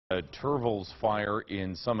Turville's fire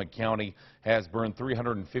in Summit County has burned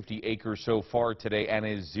 350 acres so far today and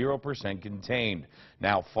is 0% contained.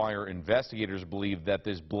 Now, fire investigators believe that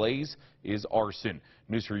this blaze is arson.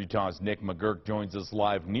 News for Utah's Nick McGurk joins us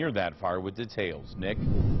live near that fire with details. Nick?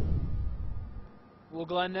 Well,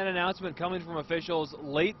 Glenn, that announcement coming from officials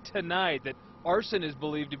late tonight that arson is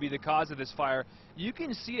believed to be the cause of this fire. You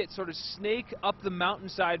can see it sort of snake up the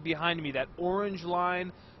mountainside behind me, that orange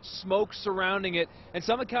line, smoke surrounding it. And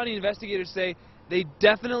Summit County investigators say they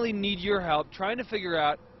definitely need your help trying to figure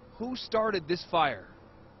out who started this fire.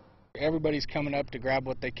 Everybody's coming up to grab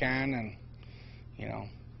what they can and,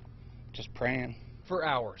 just praying. For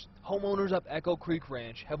hours, homeowners up Echo Creek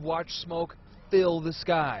Ranch have watched smoke fill the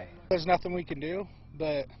sky. There's nothing we can do,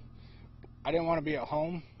 but I didn't want to be at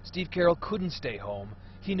home. Steve Carroll couldn't stay home.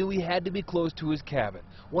 He knew he had to be close to his cabin.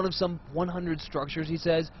 One of some 100 structures, he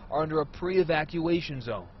says, are under a pre-evacuation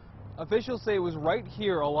zone. Officials say it was right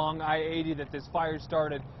here along I-80 that this fire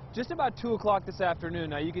started, just about 2 o'clock this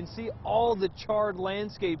afternoon. Now you can see all the charred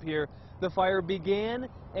landscape here. The fire began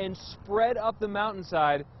and spread up the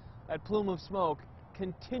mountainside, that plume of smoke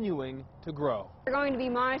continuing to grow. We're going to be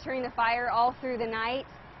monitoring the fire all through the night.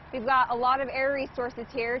 We've got a lot of air resources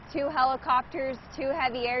here, 2 helicopters, 2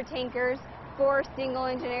 heavy air tankers, 4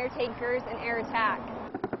 single-engine air tankers, and air attack.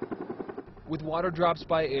 With water drops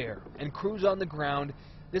by air and crews on the ground,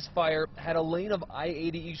 this fire had a lane of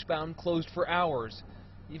I-80 eastbound closed for hours.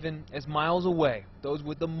 Even as miles away, those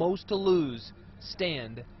with the most to lose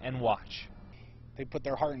stand and watch. They put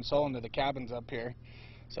their heart and soul into the cabins up here,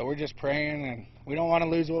 so we're just praying, and we don't want to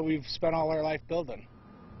lose what we've spent all our life building.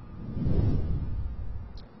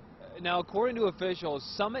 Now, according to officials,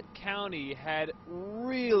 Summit County had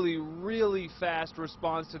really fast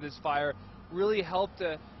response to this fire. Really helped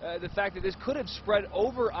the fact that this could have spread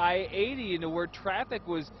over I-80 into where traffic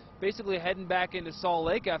was basically heading back into Salt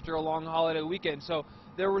Lake after a long holiday weekend. So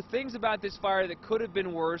there were things about this fire that could have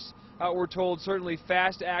been worse. We're told certainly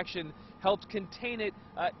fast action helped contain it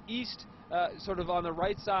east, sort of on the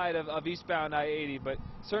right side of eastbound I-80, but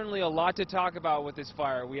certainly a lot to talk about with this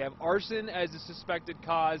fire. We have arson as the suspected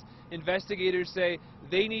cause. Investigators say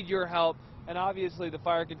they need your help, and obviously the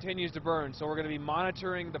fire continues to burn, so we're going to be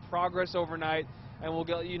monitoring the progress overnight, and we'll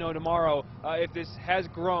get tomorrow if this has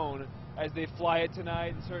grown as they fly it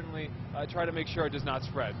tonight, and certainly try to make sure it does not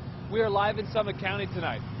spread. We are live in Summit County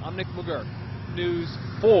tonight. I'm Nick McGurk, News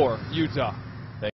 4 Utah.